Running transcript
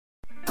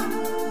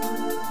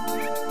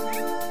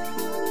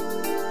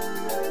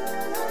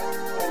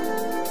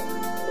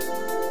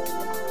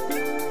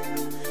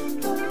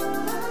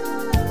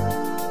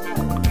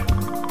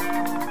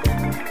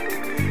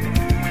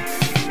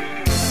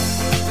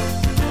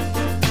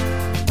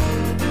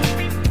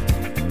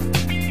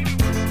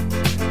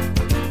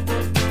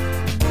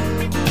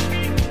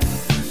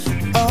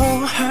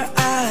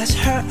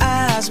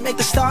make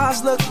the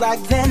stars look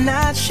like they're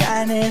not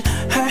shining.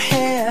 Her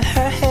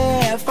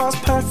hair falls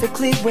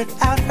perfectly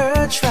without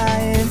her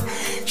trying.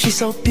 She's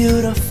so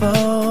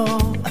beautiful,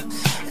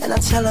 and I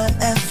tell her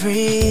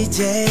every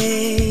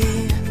day.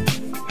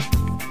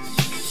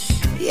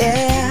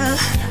 Yeah,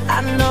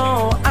 I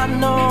know,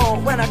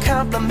 when I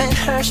compliment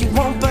her, she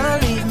won't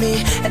believe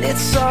me. And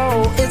it's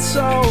so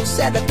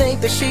sad to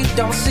think that she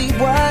don't see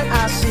what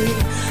I see.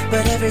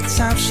 But every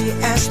time she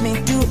asks me,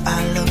 do I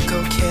look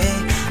okay,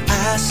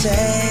 I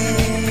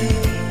say,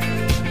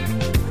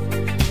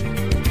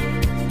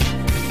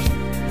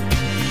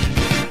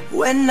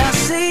 when I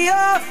see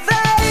your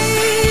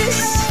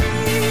face,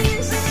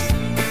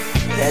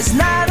 there's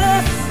not a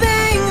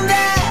thing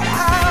that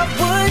I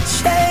would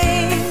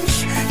change.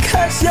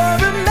 'Cause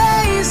you're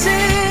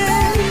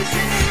amazing,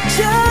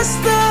 just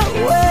the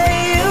way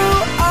you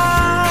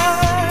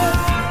are.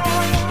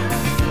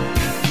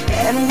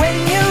 And when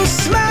you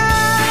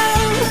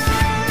smile,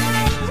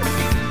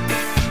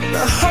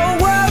 the whole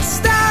world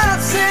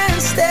stops and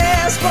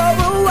stares for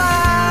a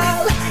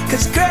while.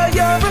 'Cause girl,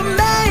 you're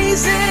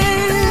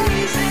amazing,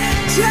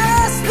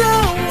 just the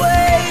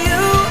way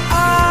you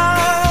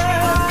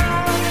are.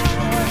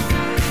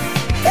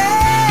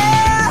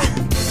 Yeah.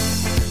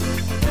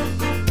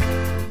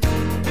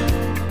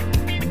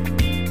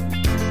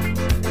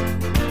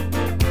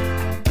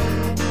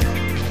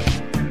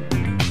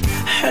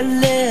 Her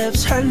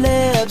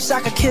lips, I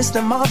could kiss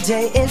them all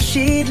day if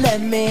she'd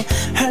let me.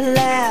 Her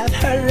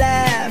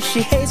laugh,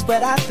 she hates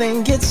but I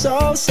think it's so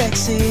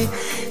sexy.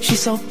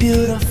 She's so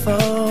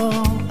beautiful,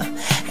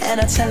 and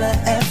I tell her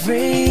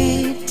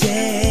every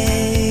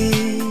day.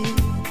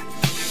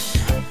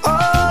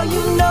 Oh,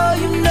 you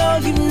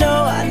know,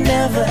 I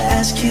never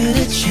ask you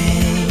to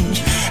change.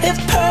 If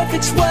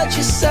perfect's what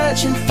you're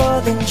searching for,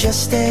 then just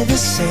stay the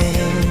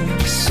same.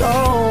 So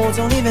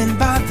don't even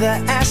bother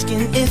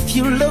asking if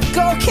you look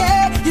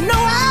okay. You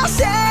know I'll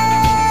say,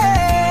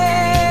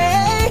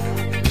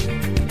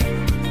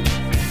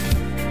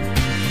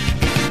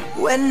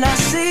 when I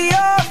see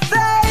your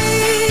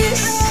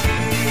face,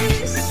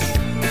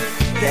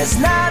 there's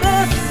not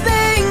a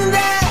thing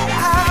that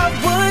I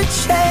would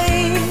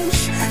change.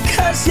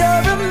 'Cause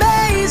you're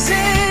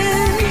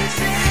amazing,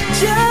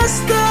 just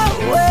the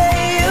way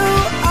you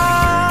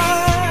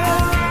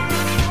are.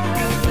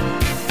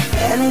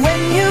 And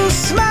when you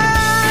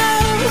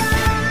smile,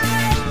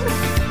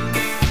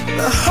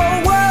 the whole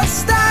world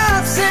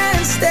stops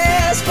and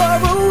stares for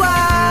a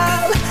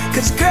while.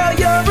 'Cause girl,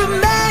 you're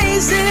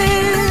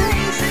amazing,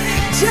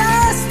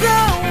 just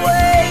the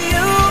way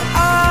you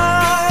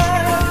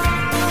are.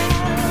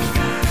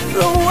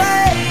 The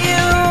way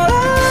you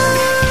are,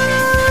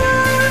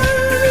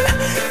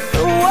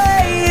 the way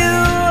you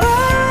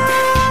are.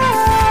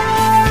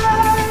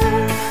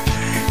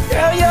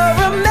 Girl, you're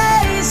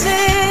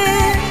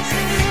amazing,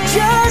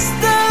 just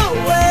the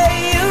way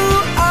you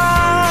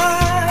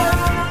are.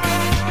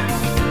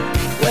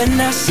 When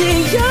I see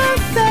your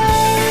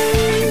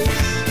face,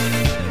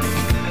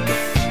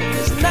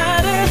 there's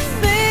not a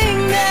thing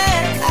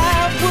that I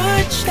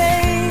would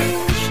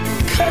change.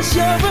 'Cause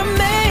you're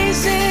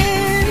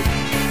amazing,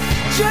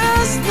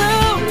 just the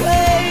way